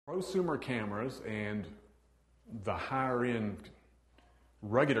Prosumer cameras and the higher end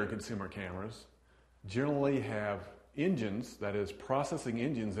regular consumer cameras generally have engines, that is processing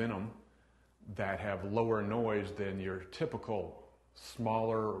engines in them, that have lower noise than your typical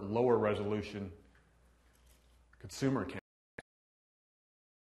smaller, lower resolution consumer camera.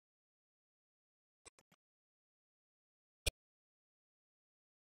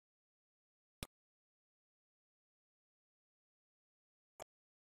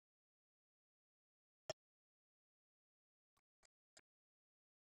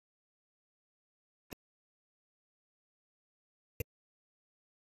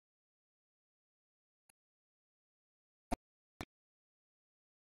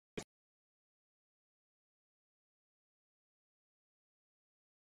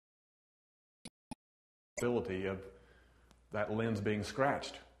 Ability of that lens being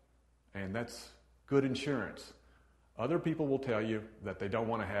scratched, and that's good insurance. Other people will tell you that they don't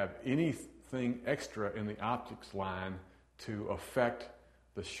want to have anything extra in the optics line to affect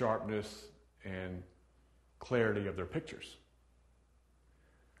the sharpness and clarity of their pictures.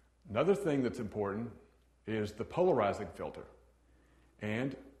 Another thing that's important is the polarizing filter.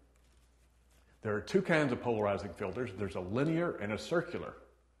 And there are two kinds of polarizing filters. There's a linear and a circular.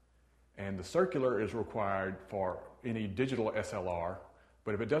 And the circular is required for any digital SLR,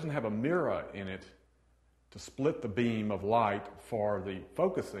 but if it doesn't have a mirror in it to split the beam of light for the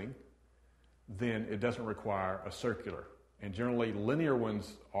focusing, then it doesn't require a circular. And generally, linear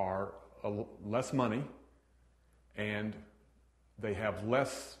ones are less money, and they have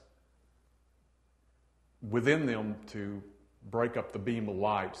less within them to break up the beam of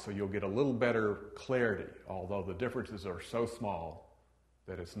light, so you'll get a little better clarity, although the differences are so small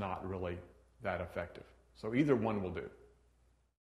that it's not really that effective. So either one will do.